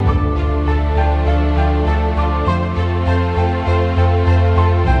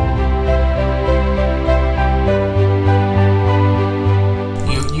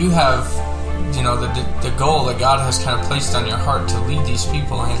has kind of placed on your heart to lead these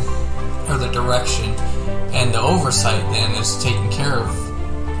people in, or the direction, and the oversight then is taking care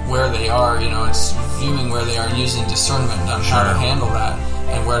of where they are. It's viewing where they are, using discernment on how to handle that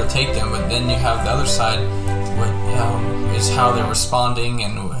and where to take them. But then you have the other side, is how they're responding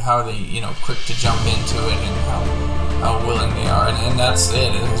and how they, quick to jump into it and how willing they are. And that's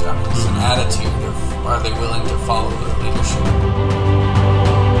it. It's an attitude of, are they willing to follow the leadership?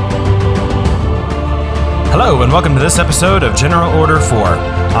 Hello, and welcome to this episode of General Order 4.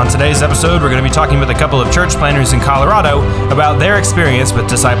 On today's episode, we're going to be talking with a couple of church planners in Colorado about their experience with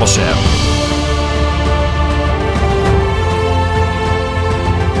discipleship.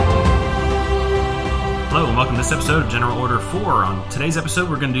 Hello, and welcome to this episode of General Order 4. On today's episode,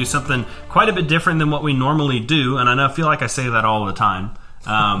 we're going to do something quite a bit different than what we normally do, and I feel like I say that all the time.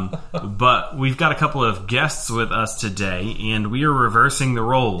 But we've got a couple of guests with us today, and we are reversing the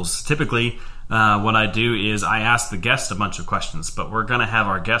roles. Typically, what I do is I ask the guests a bunch of questions, but we're going to have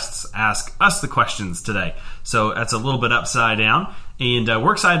our guests ask us the questions today. So that's a little bit upside down, and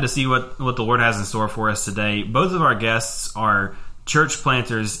we're excited to see what the Lord has in store for us today. Both of our guests are church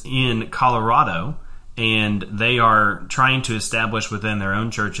planters in Colorado, and they are trying to establish within their own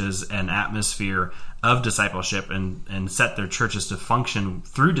churches an atmosphere of discipleship and set their churches to function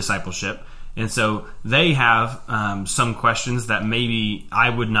through discipleship. And so they have some questions that maybe I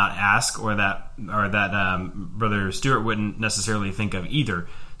would not ask, or that Brother Stewart wouldn't necessarily think of either.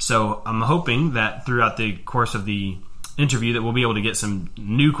 So I'm hoping that throughout the course of the interview that we'll be able to get some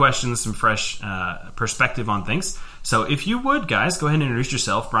new questions, some fresh perspective on things. So if you would, guys, go ahead and introduce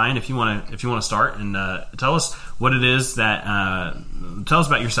yourself. Brian, if you want to start and tell us what it is that tell us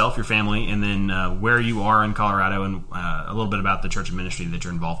about yourself, your family, and then where you are in Colorado, and a little bit about the church and ministry that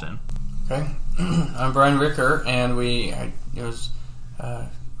you're involved in. Okay, I'm Brian Ricker, and I was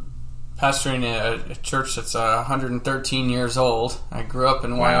pastoring a church that's 113 years old. I grew up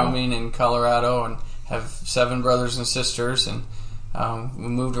in Wyoming and Colorado, and have 7 brothers and sisters, and we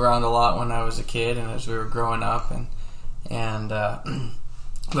moved around a lot when I was a kid and as we were growing up,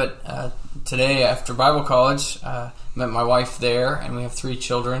 but today after Bible college, met my wife there, and we have 3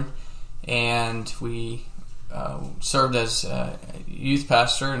 children, and we served as youth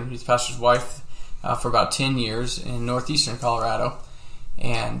pastor and youth pastor's wife for about 10 years in northeastern Colorado,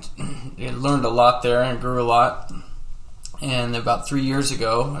 and learned a lot there and grew a lot. And about 3 years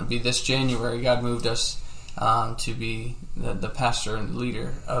ago, it'd be this January, God moved us to be the pastor and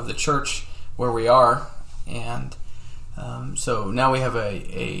leader of the church where we are. And so now we have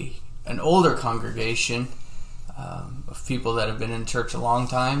an older congregation of people that have been in church a long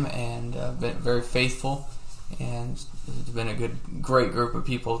time and been very faithful. And it's been a great group of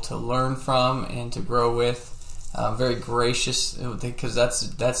people to learn from and to grow with. Very gracious, because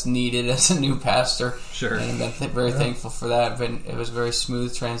that's needed as a new pastor. Sure. And I'm very thankful for that. But it was a very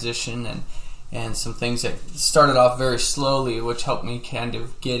smooth transition, and some things that started off very slowly, which helped me kind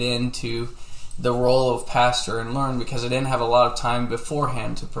of get into the role of pastor and learn, because I didn't have a lot of time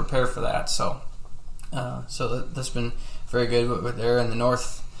beforehand to prepare for that. So that's been very good. We're there in the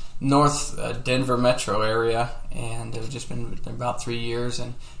North Denver metro area, and it's just been about 3 years,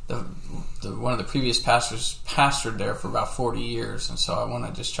 and one of the previous pastors pastored there for about 40 years, and so I want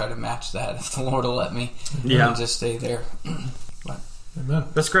to just try to match that if the Lord will let me, and just stay there. Amen.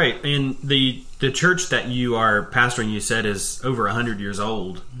 That's great. And the church that you are pastoring, you said, is over 100 years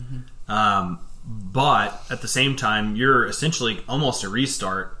old, but at the same time, you're essentially almost a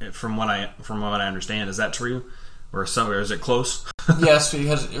restart from what I understand. Is that true? Or somewhere, is it close? Yes,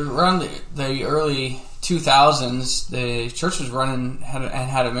 because around the early 2000s, the church was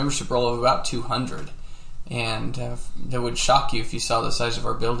had a membership roll of about 200, and that would shock you if you saw the size of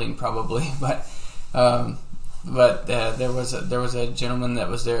our building, probably. But there was a gentleman that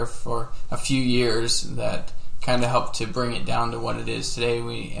was there for a few years that kind of helped to bring it down to what it is today.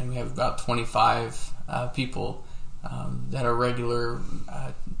 We have about 25 people that are regular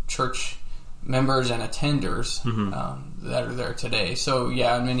church members and attenders that are there today. So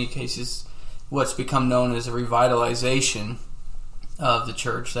yeah, in many cases, what's become known as a revitalization of the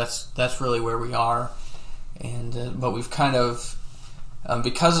church, that's really where we are. And but we've kind of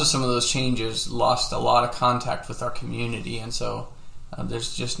because of some of those changes, lost a lot of contact with our community, and so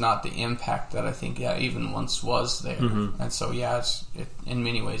there's just not the impact that I think even once was there. And so in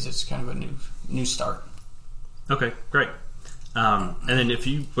many ways it's kind of a new start. Okay, great. And then if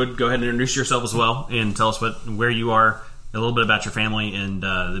you would go ahead and introduce yourself as well, and tell us where you are, a little bit about your family and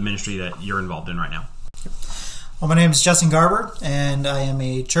the ministry that you're involved in right now. Well, my name is Justin Garber, and I am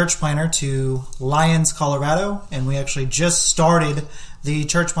a church planter to Lyons, Colorado, and we actually just started the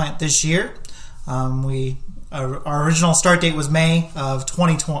church plant this year. We our original start date was May of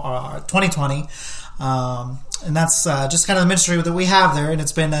 2020. And that's just kind of the ministry that we have there. And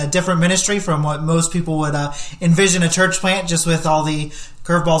it's been a different ministry from what most people would envision a church plant, just with all the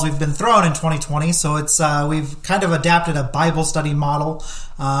curveballs we've been thrown in 2020. So it's we've kind of adapted a Bible study model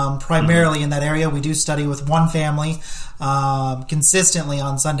primarily in that area. We do study with one family consistently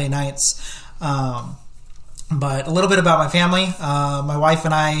on Sunday nights. But a little bit about my family. My wife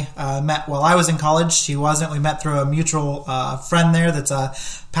and I met while I was in college. She wasn't. We met through a mutual friend there that's a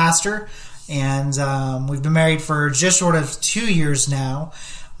pastor. And we've been married for just short of 2 years now.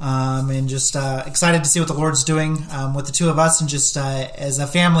 And just excited to see what the Lord's doing with the two of us, and just as a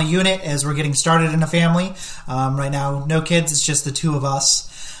family unit as we're getting started in a family. Right now, no kids. It's just the two of us.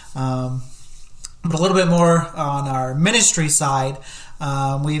 But a little bit more on our ministry side.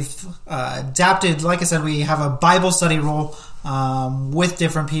 We've adapted, like I said, we have a Bible study role with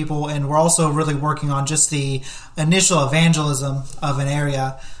different people, and we're also really working on just the initial evangelism of an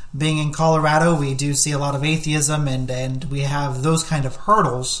area. Being in Colorado, we do see a lot of atheism, and we have those kind of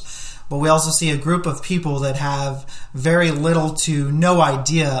hurdles, but we also see a group of people that have very little to no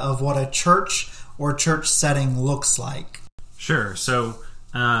idea of what a church or church setting looks like. Sure. So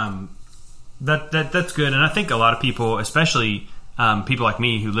that's good, and I think a lot of people, especially people like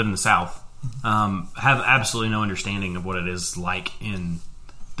me who live in the South, have absolutely no understanding of what it is like in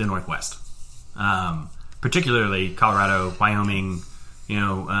the Northwest, particularly Colorado, Wyoming.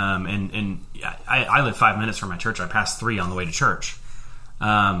 And I live 5 minutes from my church. I pass 3 on the way to church.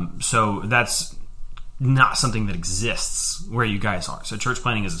 So that's not something that exists where you guys are. So church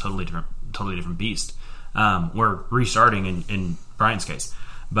planting is a totally different beast. We're restarting in Brian's case,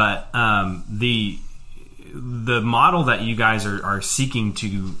 but the model that you guys are seeking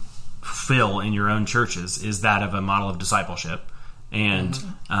to fill in your own churches is that of a model of discipleship, and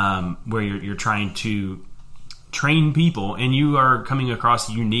where you're trying to train people, and you are coming across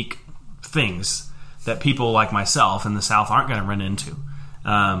unique things that people like myself in the South aren't going to run into.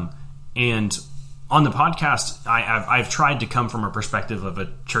 And on the podcast, I've tried to come from a perspective of a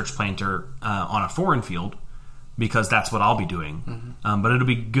church planter on a foreign field, because that's what I'll be doing. But it'll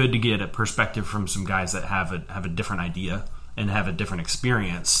be good to get a perspective from some guys that have a different idea and have a different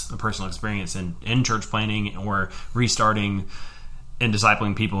experience, a personal experience in church planting or restarting and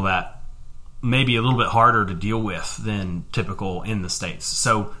discipling people that may be a little bit harder to deal with than typical in the States.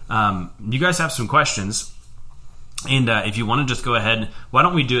 So you guys have some questions, and if you want to just go ahead, why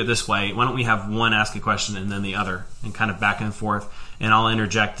don't we do it this way? Why don't we have one ask a question and then the other, and kind of back and forth, and I'll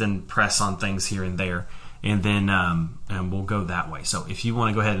interject and press on things here and there, and then and we'll go that way. So if you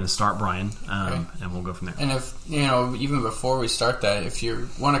want to go ahead and start, Brian, okay, and we'll go from there. And if, even before we start that, if you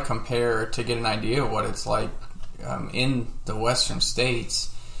want to compare to get an idea of what it's like in the Western states,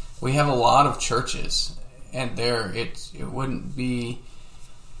 we have a lot of churches, and it wouldn't be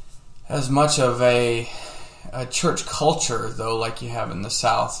as much of a church culture, though, like you have in the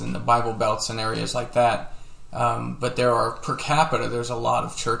South, in the Bible belts and areas like that. But there are, per capita, there's a lot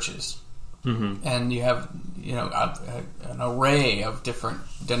of churches. And you have, an array of different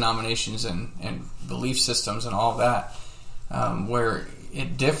denominations and belief systems and all of that. Where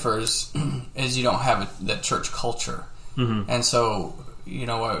it differs is you don't have that church culture. And so,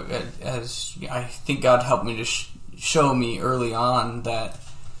 as I think God helped me to show me early on that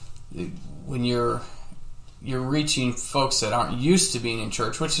when you're reaching folks that aren't used to being in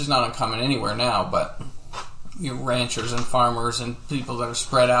church, which is not uncommon anywhere now, but ranchers and farmers and people that are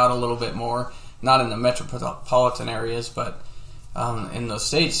spread out a little bit more, not in the metropolitan areas, but in those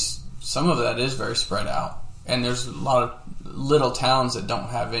states, some of that is very spread out, and there's a lot of little towns that don't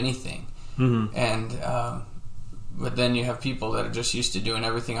have anything. And but then you have people that are just used to doing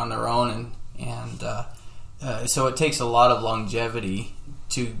everything on their own, and so it takes a lot of longevity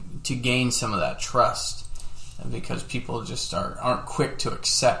to gain some of that trust, because people just aren't quick to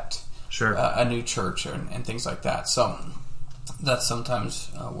accept a new church and things like that. So that's sometimes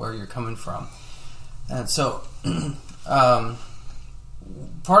where you're coming from. And so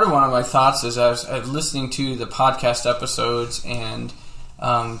part of one of my thoughts is I was listening to the podcast episodes and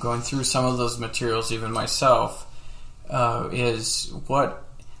going through some of those materials even myself, is what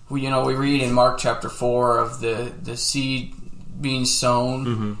we read in Mark chapter 4 of the seed being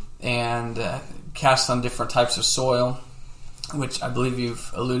sown and cast on different types of soil, which I believe you've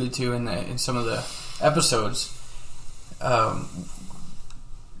alluded to in some of the episodes.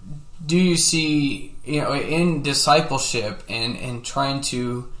 Do you see, in discipleship and trying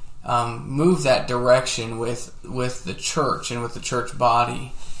to move that direction with the church and with the church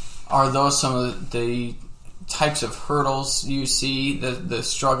body, are those some of the types of hurdles you see, the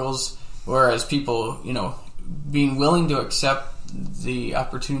struggles, whereas people, being willing to accept the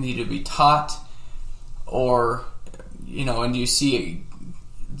opportunity to be taught, or and you see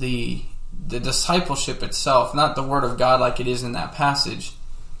the discipleship itself, not the Word of God like it is in that passage,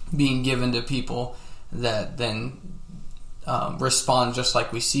 being given to people that then respond just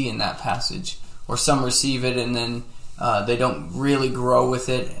like we see in that passage, or some receive it and then they don't really grow with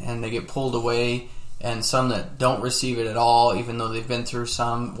it and they get pulled away, and some that don't receive it at all even though they've been through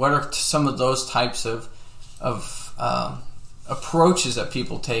some. What are some of those types of approaches that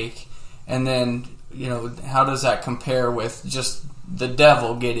people take, and then how does that compare with just the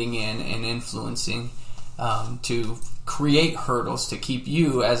devil getting in and influencing to create hurdles to keep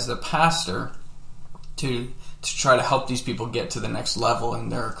you as the pastor to try to help these people get to the next level in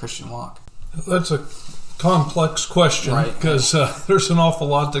their Christian walk? That's a complex question, right? Because there's an awful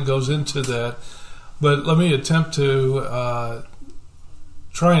lot that goes into that. But let me attempt to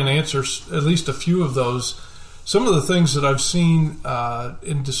try and answer at least a few of those. Some of the things that I've seen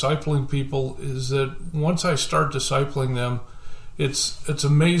in discipling people is that once I start discipling them, it's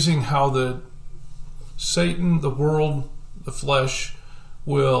amazing how the Satan, the world, the flesh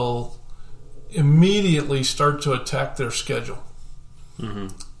will immediately start to attack their schedule. Mm-hmm.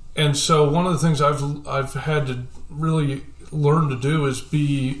 And so one of the things I've had to really learn to do is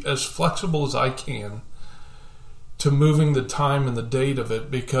be as flexible as I can to moving the time and the date of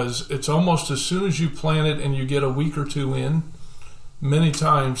it, because it's almost as soon as you plan it and you get a week or two in, many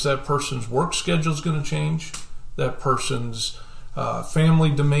times that person's work schedule is going to change, that person's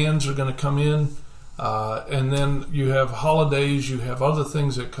family demands are going to come in, and then you have holidays, you have other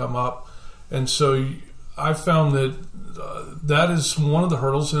things that come up. And so I found that that is one of the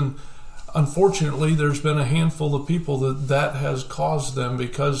hurdles, and unfortunately there's been a handful of people that has caused them,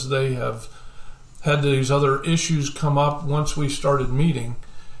 because they have had these other issues come up once we started meeting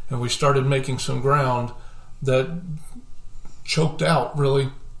and we started making some ground, that choked out really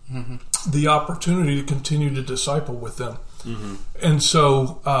the opportunity to continue to disciple with them. Mm-hmm. And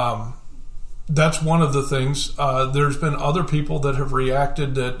so that's one of the things. There's been other people that have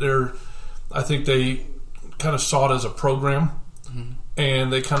reacted that I think they kind of saw it as a program,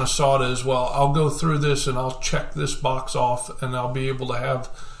 and they kind of saw it as, well, I'll go through this and I'll check this box off and I'll be able to have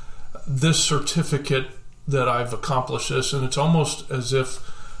this certificate that I've accomplished this. And it's almost as if,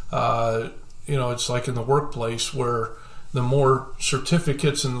 it's like in the workplace, where the more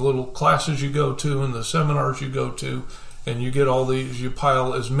certificates and the little classes you go to and the seminars you go to, and you get all these, you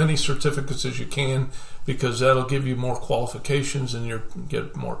pile as many certificates as you can, because that'll give you more qualifications and you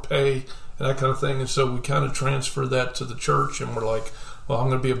get more pay and that kind of thing. And so we kind of transfer that to the church, and we're like, well, I'm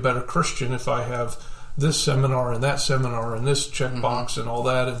going to be a better Christian if I have this seminar and this checkbox and all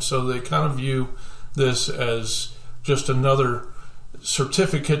that. And so they kind of view this as just another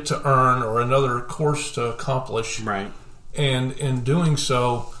certificate to earn or another course to accomplish. Right. And in doing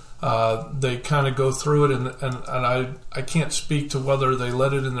so, they kind of go through it, and I can't speak to whether they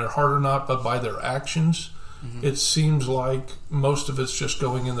let it in their heart or not, but by their actions, it seems like most of it's just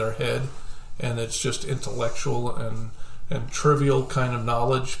going in their head, and it's just intellectual and trivial kind of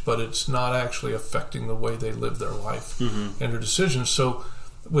knowledge, but it's not actually affecting the way they live their life and their decisions. So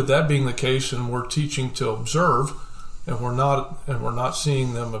with that being the case, and we're teaching to observe, and we're not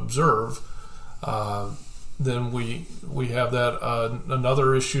seeing them observe, then we have that.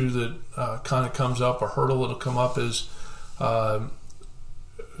 Another issue that kind of comes up, a hurdle that'll come up, is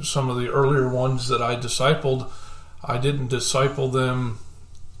some of the earlier ones that I discipled, I didn't disciple them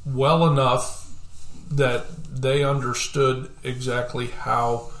well enough that they understood exactly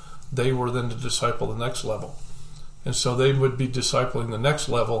how they were then to disciple the next level. And so they would be discipling the next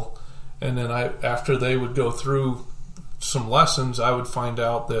level, and then after they would go through some lessons, I would find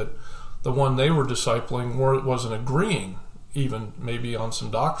out that the one they were discipling wasn't agreeing, even maybe on some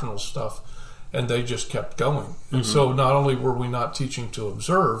doctrinal stuff, and they just kept going. And so not only were we not teaching to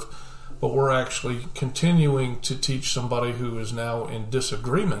observe, but we're actually continuing to teach somebody who is now in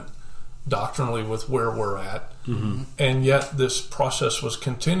disagreement doctrinally with where we're at. And yet this process was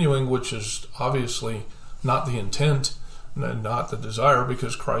continuing, which is obviously not the intent and not the desire,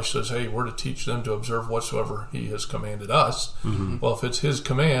 because Christ says, hey, we're to teach them to observe whatsoever he has commanded us. Well, if it's his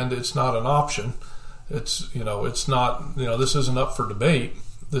command, it's not an option. It's not, this isn't up for debate.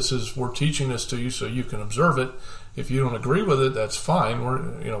 We're teaching this to you so you can observe it. If you don't agree with it, that's fine.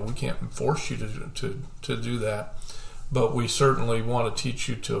 We can't force you to do that, but we certainly want to teach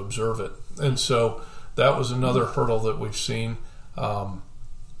you to observe it. And so that was another hurdle that we've seen.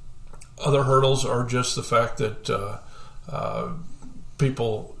 Other hurdles are just the fact that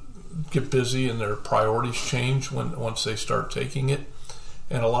people get busy and their priorities change once they start taking it.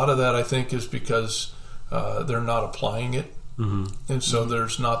 And a lot of that, I think, is because they're not applying it. And so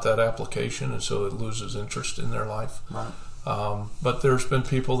there's not that application, and so it loses interest in their life. Right. But there's been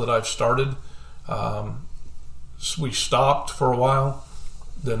people that I've started. We stopped for a while,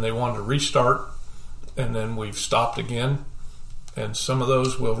 then they wanted to restart, and then we've stopped again. And some of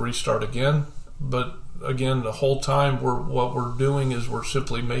those will restart again. But again, the whole time what we're doing is we're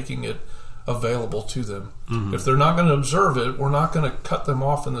simply making it available to them. If they're not going to observe it, we're not going to cut them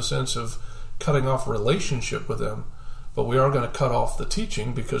off in the sense of cutting off a relationship with them. But we are going to cut off the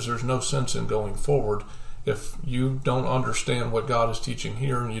teaching, because there's no sense in going forward if you don't understand what God is teaching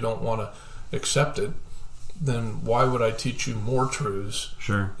here and you don't want to accept it. Then why would I teach you more truths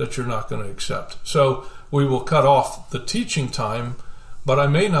that you're not going to accept? So we will cut off the teaching time, but I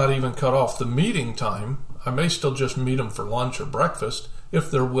may not even cut off the meeting time. I may still just meet them for lunch or breakfast if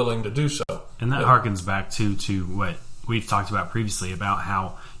they're willing to do so. And that harkens back to what we've talked about previously about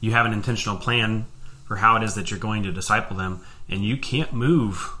how you have an intentional plan for how it is that you're going to disciple them, and you can't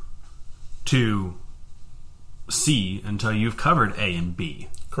move to C until you've covered A and B.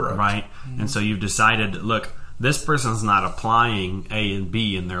 Correct. Right? And so you've decided, look, this person's not applying A and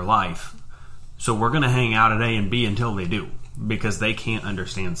B in their life, so we're going to hang out at A and B until they do, because they can't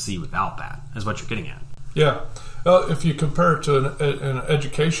understand C without that, is what you're getting at. Yeah. Well, if you compare it to an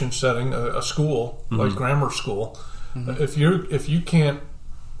education setting, a school, like grammar school, if you can't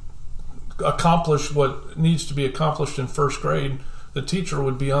accomplish what needs to be accomplished in first grade, the teacher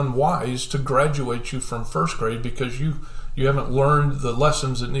would be unwise to graduate you from first grade because you haven't learned the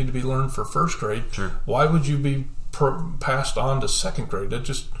lessons that need to be learned for first grade. Sure. Why would you be passed on to second grade?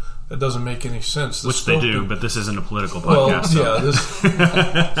 It doesn't make any sense. Which they do, but this isn't a political podcast. Well,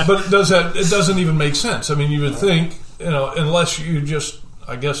 yeah, but it doesn't even make sense. I mean, you would think, unless you're just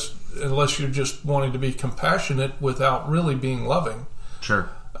wanting to be compassionate without really being loving. Sure.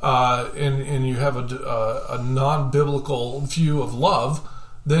 And you have a non-biblical view of love,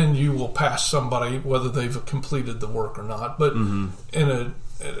 then you will pass somebody whether they've completed the work or not. But in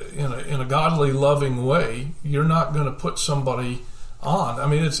a godly, loving way, you're not going to put somebody on. I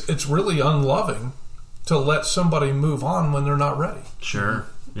mean, it's really unloving to let somebody move on when they're not ready. Sure.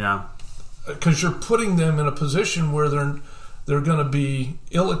 Yeah. Because you're putting them in a position where they're going to be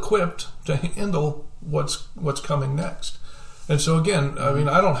ill-equipped to handle what's coming next. And so again, I mean,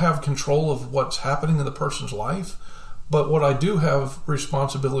 I don't have control of what's happening in the person's life, but what I do have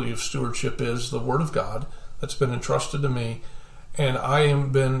responsibility of stewardship is the Word of God that's been entrusted to me, and I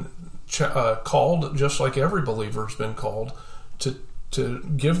am been called, just like every believer has been called, to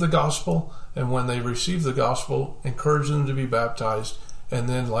give the gospel, and when they receive the gospel, encourage them to be baptized, and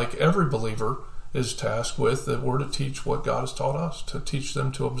then, like every believer is tasked with, that we're to teach what God has taught us, to teach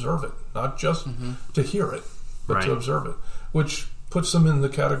them to observe it, not just to hear it, but to observe it, which puts them in the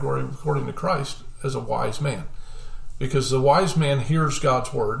category, according to Christ, as a wise man. Because the wise man hears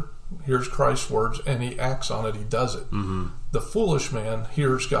God's word, hears Christ's words, and he acts on it, he does it. The foolish man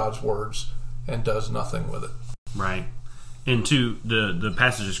hears God's words and does nothing with it. Right. And to the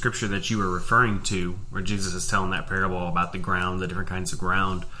passage of Scripture that you were referring to, where Jesus is telling that parable about the ground, the different kinds of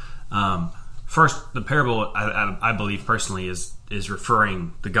ground, first, the parable, I believe personally, is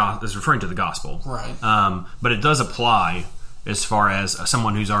referring to the gospel. Right. But it does apply as far as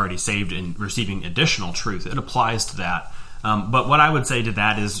someone who's already saved and receiving additional truth. It applies to that. But what I would say to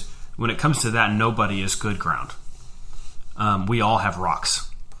that is, when it comes to that, nobody is good ground. We all have rocks,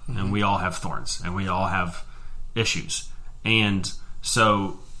 and we all have thorns, and we all have issues. And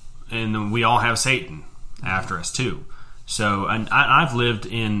we all have Satan after us too. So, and I've lived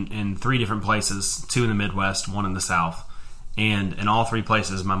in 3 different places, 2 in the Midwest, 1 in the South. And in all 3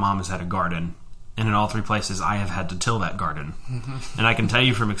 places, my mom has had a garden. And in all 3 places, I have had to till that garden. And I can tell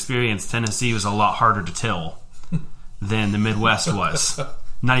you from experience, Tennessee was a lot harder to till than the Midwest was.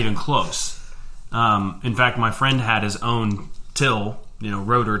 Not even close. In fact, my friend had his own till,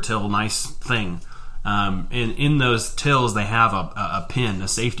 rotor till, nice thing. And in those tills, they have a pin, a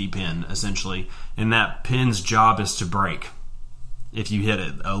safety pin, essentially. And that pin's job is to break if you hit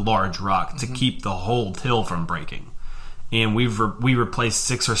a large rock, to keep the whole till from breaking. And we replaced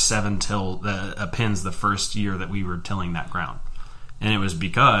 6 or 7 pins the first year that we were tilling that ground. And it was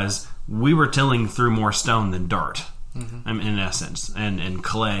because we were tilling through more stone than dirt, in essence, and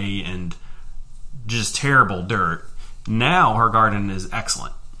clay and just terrible dirt. Now her garden is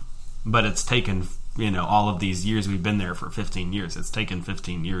excellent, but it's taken, all of these years. We've been there for 15 years. It's taken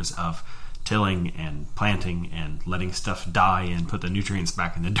 15 years of tilling and planting and letting stuff die and put the nutrients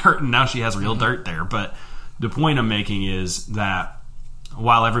back in the dirt, and now she has real dirt there. But the point I'm making is that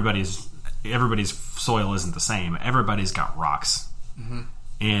while everybody's soil isn't the same, everybody's got rocks.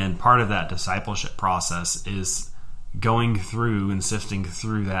 And part of that discipleship process is going through and sifting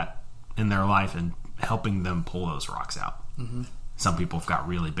through that in their life and helping them pull those rocks out. Mm-hmm. Some people have got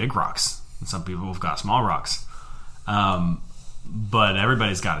really big rocks, and some people have got small rocks. But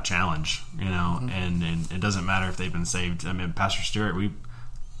everybody's got a challenge, and it doesn't matter if they've been saved. I mean, Pastor Stewart, we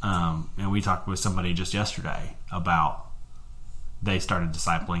talked with somebody just yesterday about they started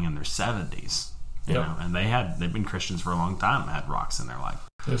discipling in their 70s, and they've been Christians for a long time and had rocks in their life.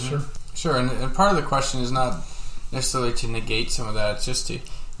 Yes, sir. Sure, and part of the question is not necessarily to negate some of that. It's just to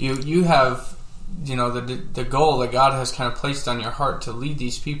you have the goal that God has kind of placed on your heart to lead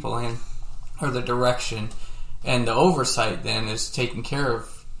these people in, or the direction, and the oversight then is taking care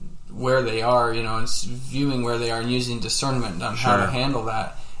of where they are, and viewing where they are and using discernment on how to handle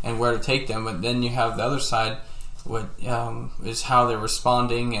that and where to take them. But then you have the other side, what is how they're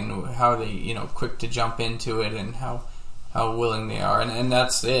responding and how they quick to jump into it and how willing they are, and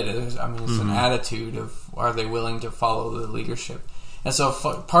that's it. It's an attitude of, are they willing to follow the leadership? And so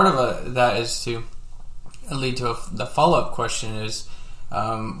part of that is to lead to the follow-up question is,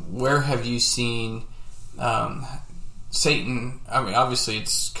 where have you seen Satan? I mean, obviously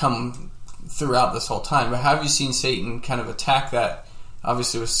it's come throughout this whole time, but have you seen Satan kind of attack that,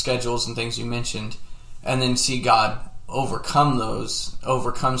 obviously with schedules and things you mentioned, and then see God overcome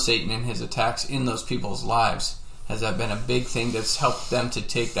Satan and his attacks in those people's lives? Has that been a big thing that's helped them to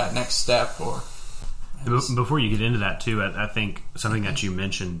take that next step? Or before you get into that too, I think something that you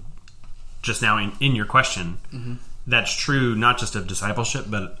mentioned just now in your question, that's true not just of discipleship,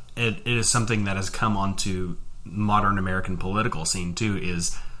 but it is something that has come onto modern American political scene too,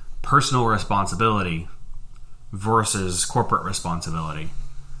 is personal responsibility versus corporate responsibility.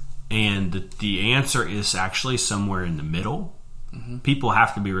 And the answer is actually somewhere in the middle. People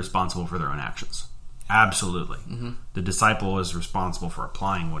have to be responsible for their own actions. Absolutely. The disciple is responsible for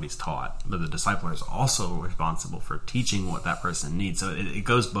applying what he's taught, but the discipler is also responsible for teaching what that person needs. So it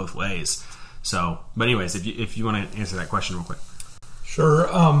goes both ways. So, but anyways, if you want to answer that question real quick. Sure.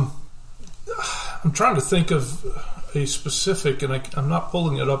 I'm trying to think of a specific, and I'm not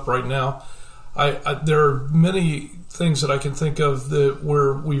pulling it up right now. There are many things that I can think of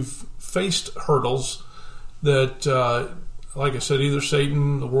where we've faced hurdles that, like I said, either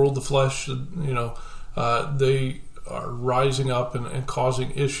Satan, the world, the flesh, they are rising up and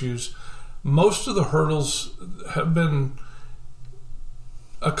causing issues. Most of the hurdles have been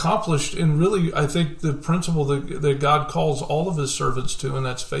accomplished in really, I think, the principle that God calls all of his servants to, and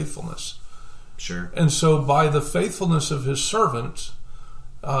that's faithfulness. Sure. And so by the faithfulness of his servants,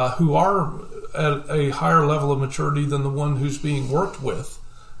 who are at a higher level of maturity than the one who's being worked with.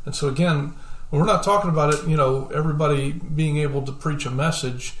 And so again, we're not talking about it, everybody being able to preach a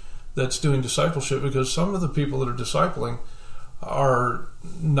message that's doing discipleship, because some of the people that are discipling are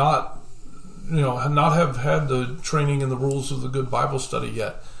not have had the training and the rules of the good Bible study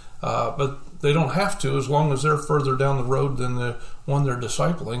yet. But they don't have to, as long as they're further down the road than the one they're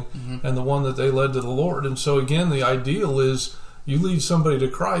discipling and the one that they led to the Lord. And so again, the ideal is you lead somebody to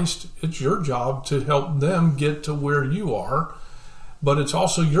Christ, it's your job to help them get to where you are, but it's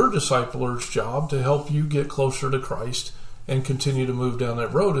also your discipler's job to help you get closer to Christ and continue to move down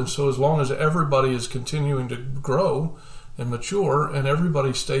that road. And so as long as everybody is continuing to grow and mature and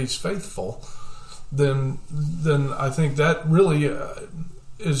everybody stays faithful, then I think that really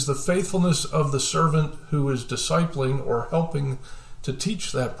is the faithfulness of the servant who is discipling or helping to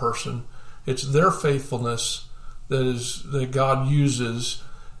teach that person. It's their faithfulness that God uses.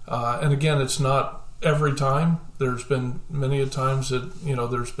 And again, it's not every time. There's been many a times that,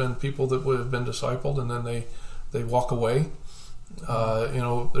 there's been people that would have been discipled and then they walk away.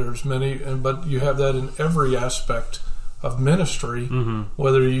 There's many, but you have that in every aspect of ministry,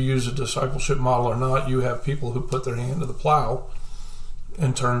 whether you use a discipleship model or not. You have people who put their hand to the plow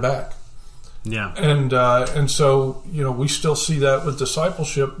and turn back. Yeah. And so, we still see that with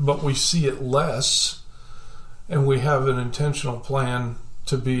discipleship, but we see it less, and we have an intentional plan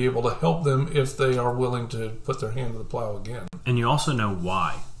to be able to help them if they are willing to put their hand to the plow again. And you also know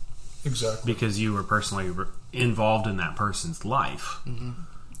why. Exactly. Because you were personally involved in that person's life.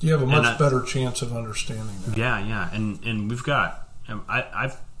 You have a much better chance of understanding that. Yeah. And we've got,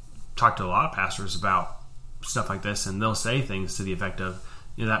 I've talked to a lot of pastors about stuff like this, and they'll say things to the effect of,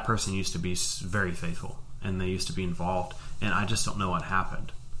 that person used to be very faithful, and they used to be involved, and I just don't know what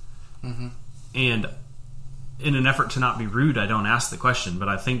happened. And in an effort to not be rude, I don't ask the question, but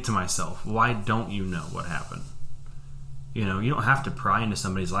I think to myself, why don't you know what happened? You don't have to pry into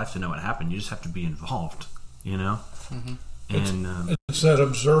somebody's life to know what happened. You just have to be involved, And it's that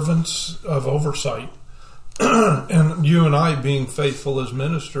observance of oversight And you and I being faithful as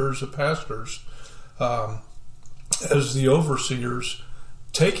ministers, as pastors, as the overseers,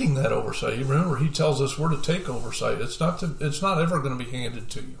 taking that oversight. Remember, he tells us we're to take oversight. It's not ever going to be handed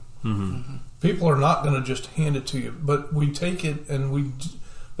to you. Mm-hmm. People are not going to just hand it to you, but we take it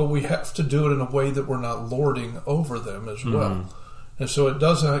but we have to do it in a way that we're not lording over them as well. And so it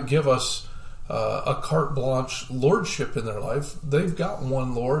doesn't give us a carte blanche lordship in their life. They've got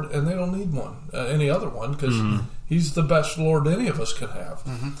one Lord, and they don't need any other one, because he's the best Lord any of us can have.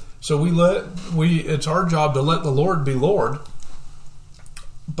 So it's our job to let the Lord be Lord,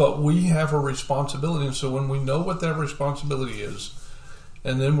 but we have a responsibility. And so when we know what that responsibility is,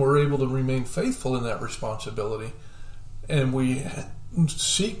 and then we're able to remain faithful in that responsibility, and we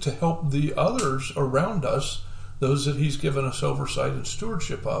seek to help the others around us, those that he's given us oversight and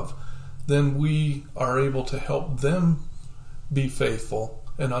stewardship of, then we are able to help them be faithful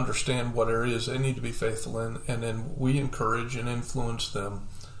and understand what areas they need to be faithful in, and then we encourage and influence them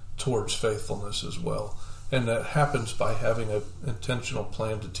towards faithfulness as well. And that happens by having an intentional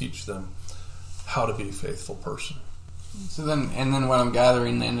plan to teach them how to be a faithful person. So then what I'm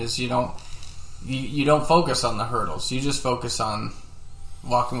gathering then is you don't focus on the hurdles. You just focus on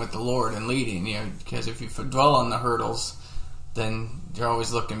walking with the Lord and leading. Because if you dwell on the hurdles, then you're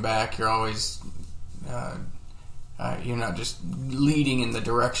always looking back. You're always you're not just leading in the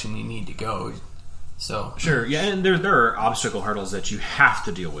direction you need to go. So sure, yeah, and there are obstacle hurdles that you have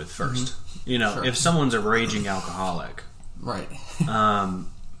to deal with first. Sure. If someone's a raging alcoholic, right,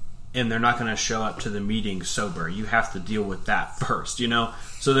 and they're not going to show up to the meeting sober, you have to deal with that first.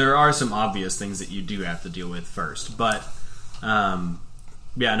 So there are some obvious things that you do have to deal with first. But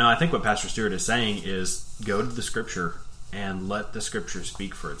I think what Pastor Stewart is saying is go to the Scripture and let the Scripture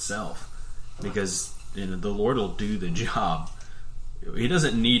speak for itself, because the Lord will do the job. He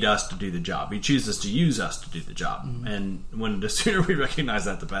doesn't need us to do the job. He chooses to use us to do the job. And the sooner we recognize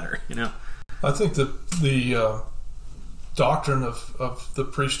that, the better. I think that the doctrine of the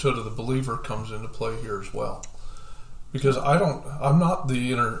priesthood of the believer comes into play here as well, because I'm not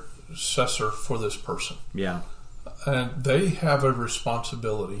the intercessor for this person. Yeah, and they have a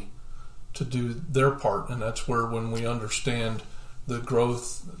responsibility to do their part, and that's where, when we understand the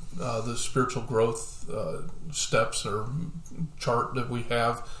growth, the spiritual growth steps or chart that we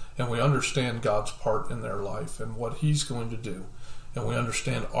have, and we understand God's part in their life and what He's going to do, and we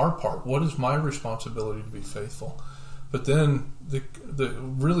understand our part. What is my responsibility to be faithful? But then the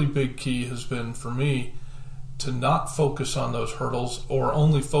really big key has been for me to not focus on those hurdles, or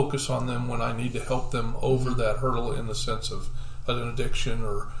only focus on them when I need to help them over that hurdle in the sense of an addiction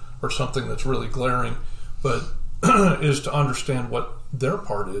or something that's really glaring, but is to understand what their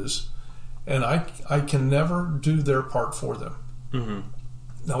part is, and I can never do their part for them.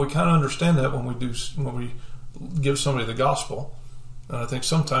 Now, we kind of understand that when we give somebody the gospel, and I think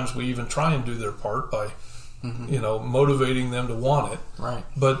sometimes we even try and do their part by motivating them to want it. Right.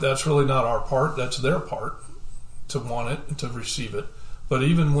 But that's really not our part. That's their part, to want it and to receive it. But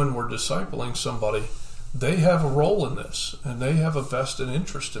even when we're discipling somebody, they have a role in this, and they have a vested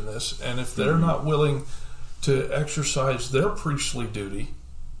interest in this. And if they're not willing to exercise their priestly duty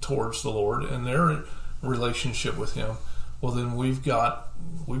towards the Lord and their relationship with Him, well, then we've got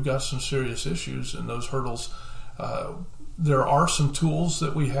some serious issues, and those hurdles. There are some tools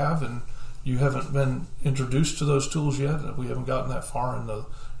that we have, and you haven't been introduced to those tools yet. We haven't gotten that far in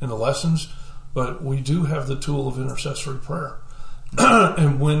the lessons, but we do have the tool of intercessory prayer.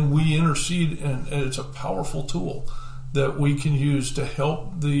 And when we intercede, and it's a powerful tool that we can use to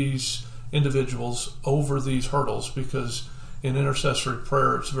help these individuals over these hurdles, because in intercessory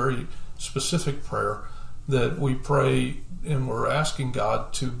prayer, it's very specific prayer that we pray, and we're asking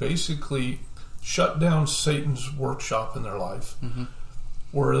God to basically shut down Satan's workshop in their life.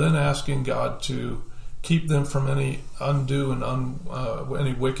 We're then asking God to keep them from any undue and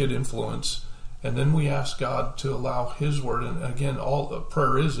any wicked influence. And then we ask God to allow His word. And again, all the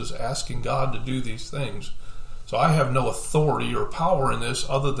prayer is asking God to do these things. So I have no authority or power in this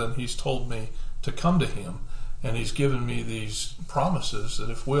other than He's told me to come to Him. And He's given me these promises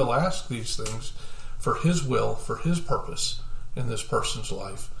that if we'll ask these things for His will, for His purpose in this person's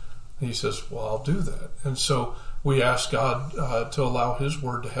life, He says, well, I'll do that. And so we ask God to allow His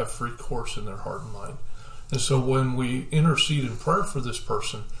word to have free course in their heart and mind. And so when we intercede in prayer for this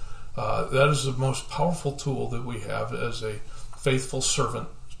person, that is the most powerful tool that we have as a faithful servant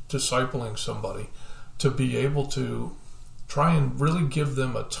discipling somebody, to be able to try and really give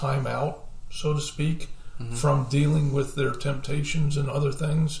them a time out, so to speak, from dealing with their temptations and other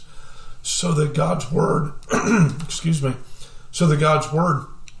things, so that God's word, so that God's word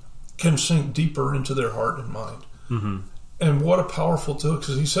can sink deeper into their heart and mind. Mm-hmm. And what a powerful tool,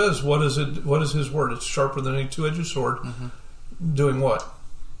 because he says, what is it? What is his word? It's sharper than any two-edged sword. Mm-hmm. Doing what?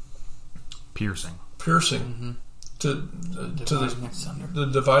 Piercing. Mm-hmm. to the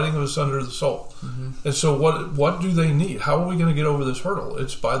dividing of asunder the soul. Mm-hmm. And so what do they need? How are we going to get over this hurdle?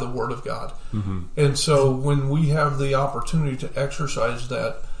 It's by the word of God. Mm-hmm. And so when we have the opportunity to exercise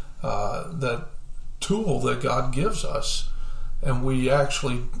that tool that God gives us, and we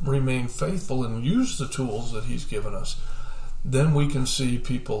actually remain faithful and use the tools that he's given us, then we can see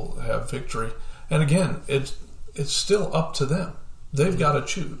people have victory. And again, it's still up to them. They've got to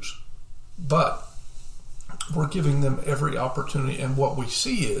choose. But we're giving them every opportunity, and what we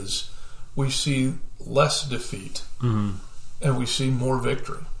see less defeat, mm-hmm. and we see more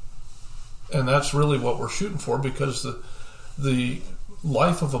victory. And that's really what we're shooting for, because the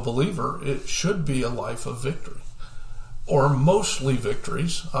life of a believer, it should be a life of victory, or mostly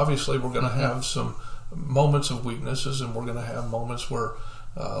victories. Obviously, we're going to have some moments of weaknesses, and we're going to have moments where,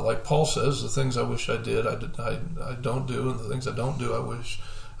 like Paul says, the things I wish I did, I don't do, and the things I don't do, I wish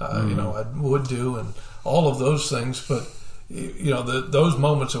I would do, and all of those things. But those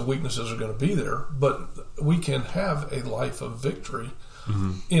moments of weaknesses are going to be there. But we can have a life of victory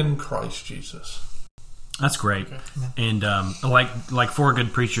mm-hmm. in Christ Jesus. That's great. Okay. And like four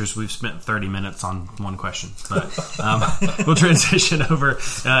good preachers, we've spent 30 minutes on one question. But we'll transition over.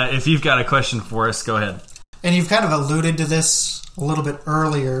 If you've got a question for us, go ahead. And you've kind of alluded to this a little bit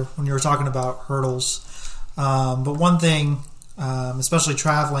earlier when you were talking about hurdles. But one thing, especially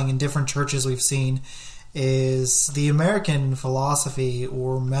traveling in different churches we've seen, is the American philosophy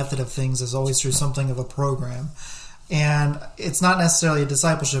or method of things is always through something of a program. And it's not necessarily a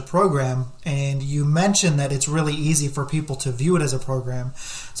discipleship program. And you mentioned that it's really easy for people to view it as a program.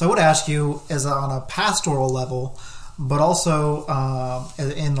 So I would ask you, as on a pastoral level, but also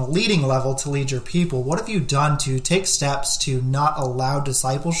in the leading level to lead your people, what have you done to take steps to not allow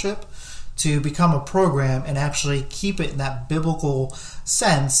discipleship to become a program and actually keep it in that biblical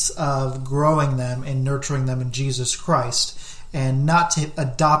sense of growing them and nurturing them in Jesus Christ, and not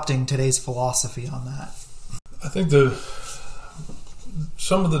adopting today's philosophy on that? I think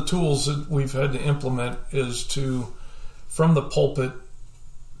some of the tools that we've had to implement is to, from the pulpit,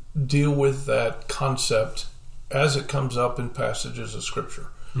 deal with that concept as it comes up in passages of Scripture.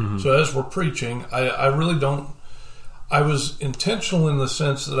 Mm-hmm. So as we're preaching, I really don't. I was intentional in the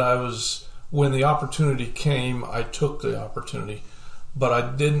sense that when the opportunity came, I took the opportunity, but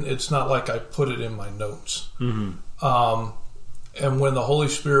I didn't. It's not like I put it in my notes. Mm-hmm. And when the Holy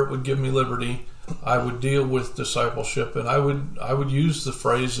Spirit would give me liberty, I would deal with discipleship, and I would use the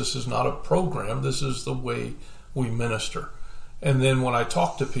phrase, "This is not a program. This is the way we minister." And then when I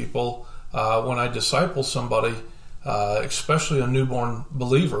talk to people, when I disciple somebody, especially a newborn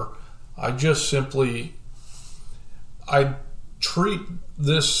believer, I treat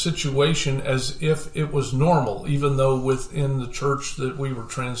this situation as if it was normal, even though within the church that we were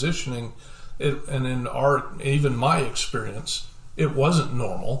transitioning, and in even my experience, it wasn't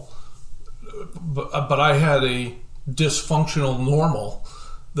normal. But I had a dysfunctional normal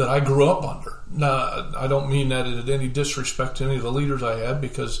that I grew up under. Now, I don't mean that in any disrespect to any of the leaders I had,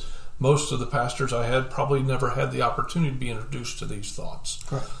 because most of the pastors I had probably never had the opportunity to be introduced to these thoughts.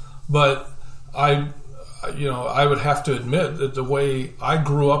 Correct. But I would have to admit that the way I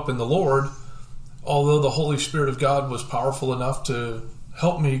grew up in the Lord, although the Holy Spirit of God was powerful enough to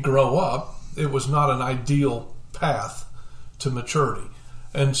help me grow up, it was not an ideal path to maturity.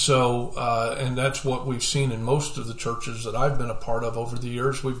 And so, and that's what we've seen in most of the churches that I've been a part of over the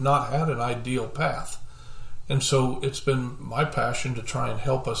years. We've not had an ideal path. And so it's been my passion to try and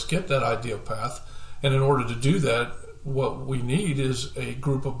help us get that ideal path. And in order to do that, what we need is a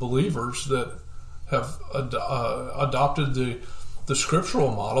group of believers that have adopted the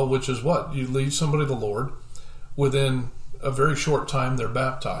scriptural model, which is what? You lead somebody to the Lord. Within a very short time, they're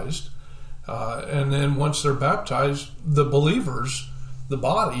baptized. And then once they're baptized, the believers, the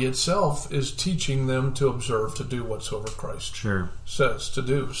body itself, is teaching them to observe, to do whatsoever Christ says to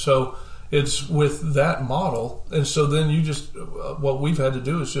do. So it's with that model. And so then what we've had to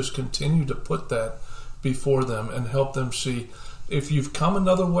do is just continue to put that before them and help them see, if you've come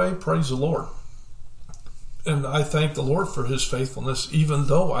another way, praise the Lord. And I thank the Lord for His faithfulness, even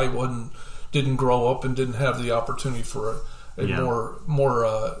though I didn't grow up and didn't have the opportunity for a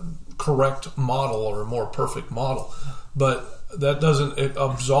more correct model or a more perfect model. But that doesn't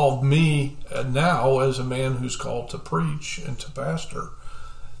absolve me now, as a man who's called to preach and to pastor,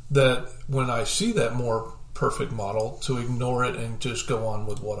 that when I see that more perfect model, to ignore it and just go on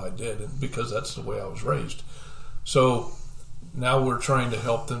with what I did, and because that's the way I was raised. So now we're trying to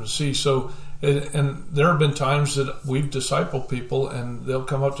help them see. So, and there have been times that we've discipled people, and they'll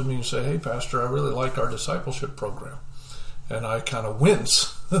come up to me and say, "Hey, Pastor, I really like our discipleship program." And I kind of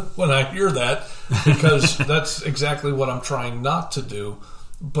wince when I hear that, because that's exactly what I'm trying not to do.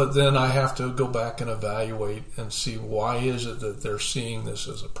 But then I have to go back and evaluate and see why is it that they're seeing this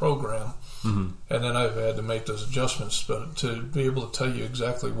as a program. Mm-hmm. And then I've had to make those adjustments. But to be able to tell you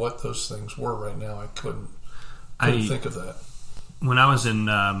exactly what those things were right now, I couldn't think of that. When I was in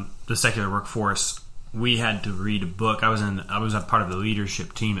the secular workforce, we had to read a book. I was a part of the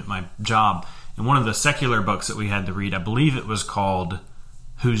leadership team at my job, and one of the secular books that we had to read, I believe it was called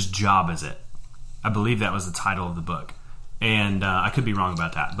 "Whose Job Is It?" I believe that was the title of the book, and I could be wrong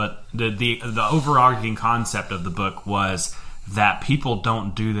about that. But the overarching concept of the book was that people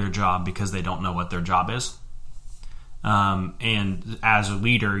don't do their job because they don't know what their job is. And as a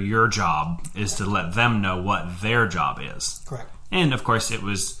leader, your job is to let them know what their job is. Correct. And of course, it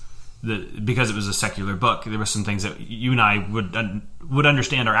was because it was a secular book. There were some things that you and I would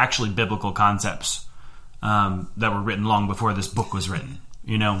understand are actually biblical concepts that were written long before this book was written.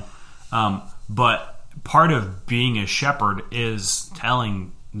 You know, but part of being a shepherd is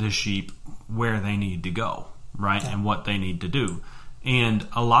telling the sheep where they need to go, right, and what they need to do. And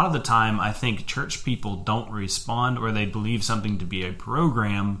a lot of the time, I think church people don't respond, or they believe something to be a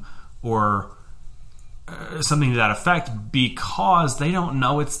program or something to that effect because they don't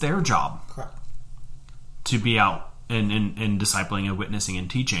know it's their job. Correct. To be out and discipling and witnessing and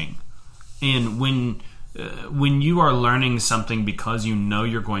teaching. And when you are learning something because you know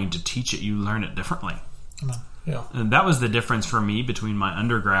you're going to teach it, you learn it differently. Amen. Yeah. And that was the difference for me between my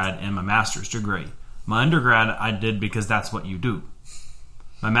undergrad and my master's degree. My undergrad I did because that's what you do.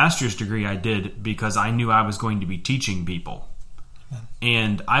 My master's degree I did because I knew I was going to be teaching people.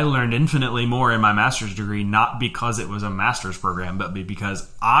 And I learned infinitely more in my master's degree, not because it was a master's program, but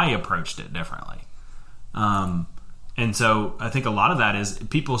because I approached it differently. And so I think a lot of that is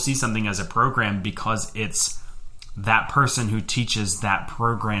people see something as a program because it's that person who teaches that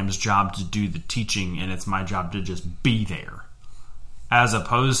program's job to do the teaching, and it's my job to just be there. As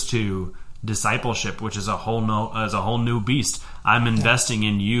opposed to discipleship, which is a whole new beast. I'm investing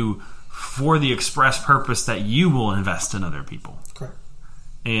in you for the express purpose that you will invest in other people. Correct.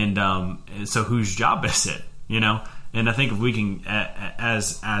 And so whose job is it? You know? And I think if we can,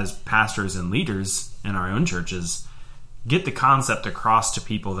 as pastors and leaders in our own churches, get the concept across to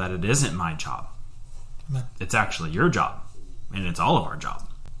people that it isn't my job. Amen. It's actually your job. And it's all of our job.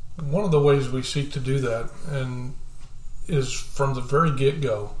 One of the ways we seek to do that and is from the very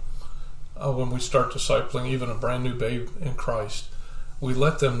get-go, when we start discipling even a brand new babe in Christ, we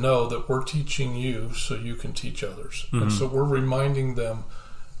let them know that we're teaching you so you can teach others. Mm-hmm. And so we're reminding them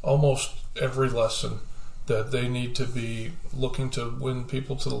almost every lesson that they need to be looking to win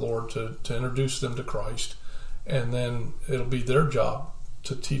people to the Lord, to introduce them to Christ, and then it'll be their job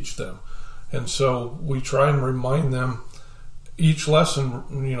to teach them. And so we try and remind them each lesson,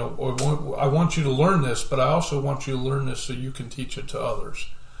 you know, I want you to learn this, but I also want you to learn this so you can teach it to others.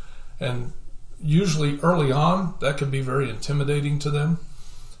 And usually early on, that can be very intimidating to them.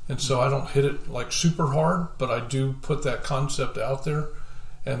 And so I don't hit it like super hard, but I do put that concept out there.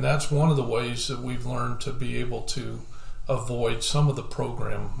 And that's one of the ways that we've learned to be able to avoid some of the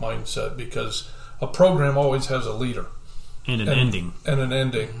program mindset, because a program always has a leader. And an ending. And an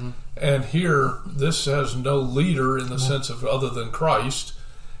ending. Mm-hmm. And here, this has no leader in the sense of other than Christ.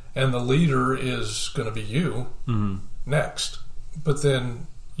 And the leader is going to be you next. But then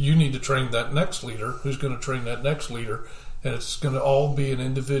you need to train that next leader who's going to train that next leader, and it's going to all be an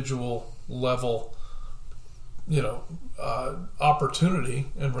individual level, you know, opportunity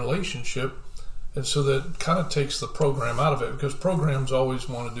and relationship. And so that kind of takes the program out of it, because programs always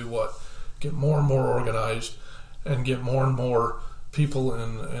want to do what? Get more and more organized and get more and more people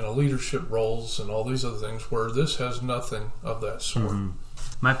in a leadership roles and all these other things, where this has nothing of that sort. Mm-hmm.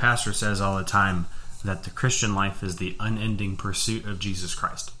 My pastor says all the time that the Christian life is the unending pursuit of Jesus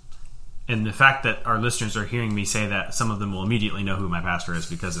Christ. And the fact that our listeners are hearing me say that, some of them will immediately know who my pastor is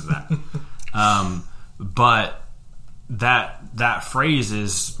because of that. But that phrase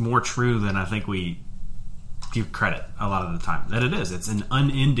is more true than I think we give credit a lot of the time. That it is. It's an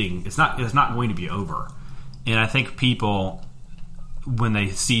unending. It's not going to be over. And I think people, when they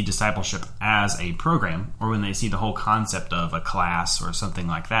see discipleship as a program, or when they see the whole concept of a class or something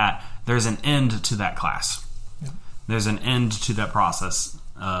like that, there's an end to that class. Yeah. There's an end to that process,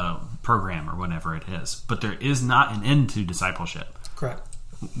 program, or whatever it is. But there is not an end to discipleship. Correct.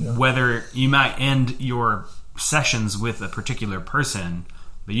 Yeah. Whether you might end your sessions with a particular person,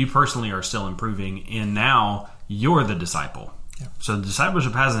 but you personally are still improving, and now you're the disciple. Yeah. So the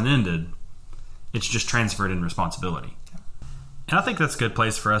discipleship hasn't ended. It's just transferred in responsibility. And I think that's a good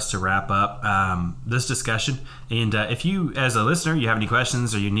place for us to wrap up this discussion. And if you, as a listener, you have any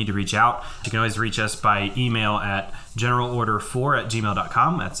questions or you need to reach out, you can always reach us by email at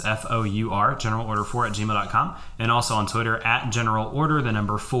generalorder4@gmail.com. That's FOUR, generalorder4@gmail.com. And also on Twitter at generalorder, the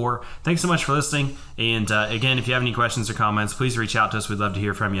number 4. Thanks so much for listening. And again, if you have any questions or comments, please reach out to us. We'd love to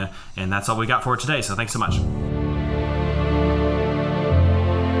hear from you. And that's all we got for today. So thanks so much.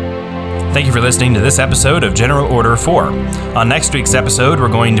 Thank you for listening to this episode of General Order 4. On next week's episode, we're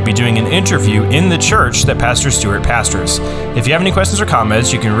going to be doing an interview in the church that Pastor Stewart pastors. If you have any questions or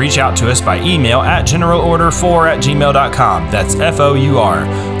comments, you can reach out to us by email at generalorder4@gmail.com. That's FOUR.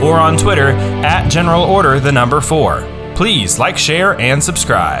 Or on Twitter at generalorder, the number 4. Please like, share, and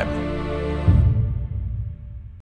subscribe.